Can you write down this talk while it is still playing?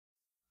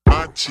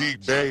My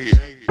chick bad,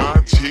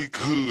 my chick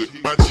hood,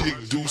 my chick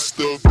do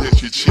stuff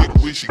that your chick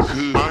wish she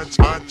could. My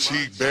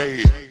chick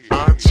bad,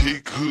 my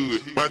chick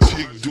hood, my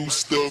chick do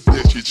stuff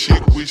that your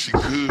chick wish she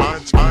could. My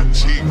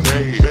chick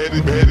bad,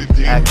 better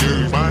than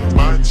yours.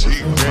 My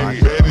chick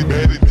bad,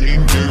 better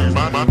than yours.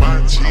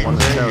 My chick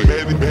bad,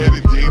 better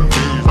than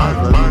yours. My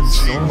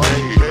chick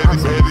bad,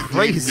 better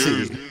than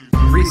yours.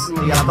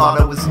 Recently I thought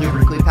I was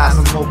lyrically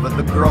passing over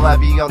the girl at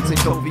Beyonce,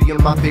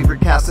 Topher, my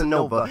favorite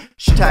Casanova.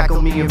 She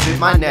tackled me and bit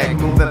my neck,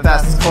 moving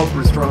fast as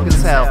Cobras, drunk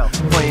as hell,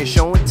 playing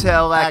show and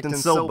tell, acting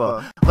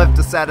sober. Left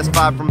her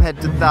satisfied from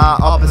head to thigh,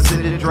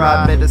 opposite it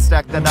dry. Made a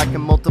stack that I can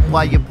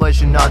multiply, your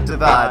pleasure not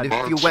divide.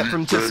 If you wet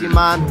from tips your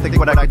mind, think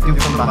what I could do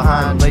from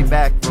behind. Lay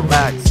back,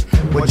 relax,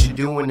 what you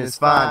doing is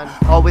fine.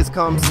 Always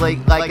comes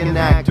late like an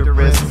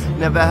actress,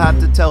 never have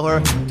to tell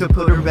her to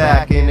put her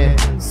back in it.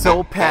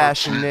 So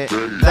passionate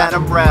that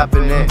I'm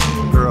rapping it.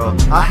 Girl,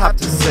 I have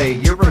to say,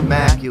 you're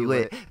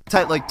immaculate.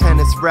 Tight like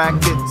tennis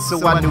rackets,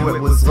 so I knew it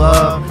was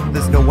love.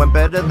 There's no one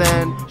better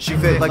than, she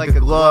fit like a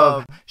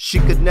glove. She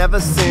could never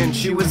sin,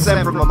 she was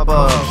sent from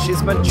above.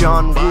 She's my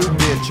John Woo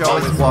bitch,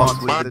 always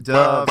walks with the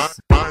doves.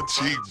 My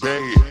chick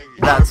bad,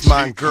 that's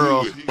my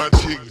girl. My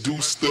chick do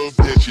stuff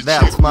that your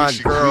that's chick my wish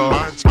she girl.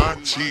 could. My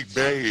chick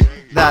bad,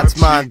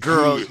 that's my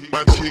girl.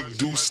 My chick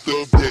do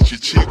stuff that your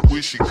chick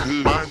wish she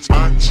could. My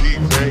chick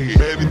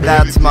bad,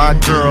 that's my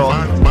girl.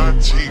 My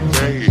chick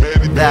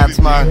bad, that's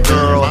my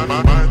girl.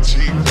 My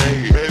chick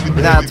bad,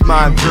 that's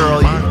my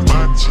girl.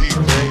 My chick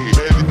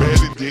bad,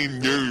 better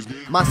than yours.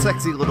 My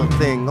sexy little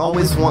thing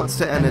always wants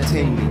to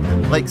entertain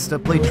me, likes to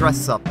play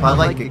dress up, I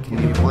like it,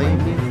 can you blame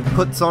me?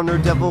 Puts on her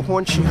devil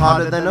horn, she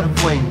hotter than a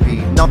flame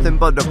bee. Nothing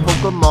but a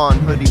Pokemon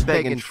hoodie,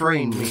 beg and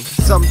train me.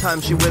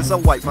 Sometimes she wears a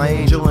white, my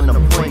angel in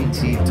a plain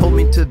tee. Told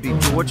me to be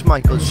George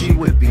Michael, she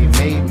would be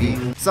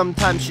maybe.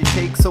 Sometimes she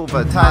takes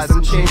over, ties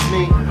and chains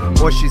me.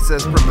 Or she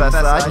says, Professor,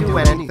 I'd do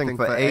anything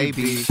for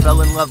AB.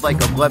 Fell in love like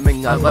a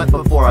lemming, I left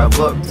before I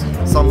looked.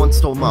 Someone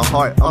stole my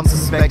heart, I'm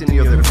suspecting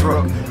you're the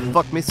crook.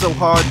 Fuck me so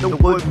hard, the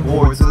wood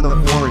boards and the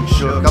flooring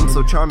shook. I'm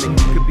so charming,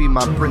 you could be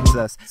my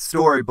princess.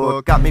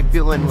 Storybook got me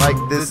feeling like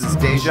this is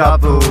deja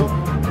vu.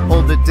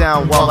 Hold it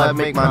down while I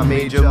make my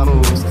major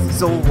moves.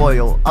 So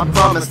loyal, I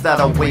promise that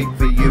I'll wait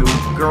for you.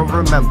 Girl,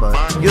 remember,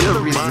 you're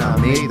the reason I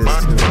made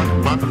this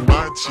tune.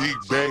 My chick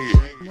bad,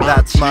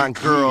 that's my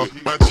girl.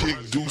 My chick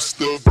do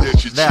stuff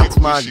that your that's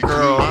chick my wish she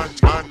girl.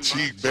 could. My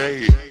chick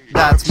bad,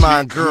 that's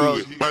my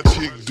girl. My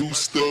chick do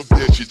stuff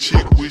that your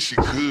chick wish she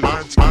could.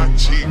 My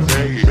chick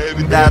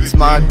bad, that's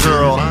my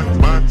girl.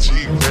 My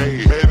chick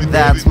bad,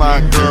 that's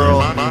my girl.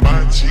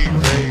 My chick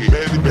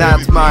bad,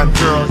 that's my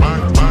girl.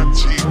 My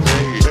chick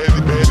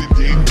bad, better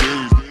than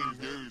yours.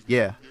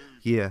 Yeah,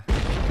 yeah,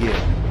 yeah,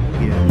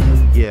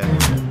 yeah,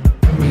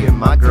 yeah. Me and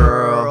my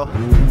girl.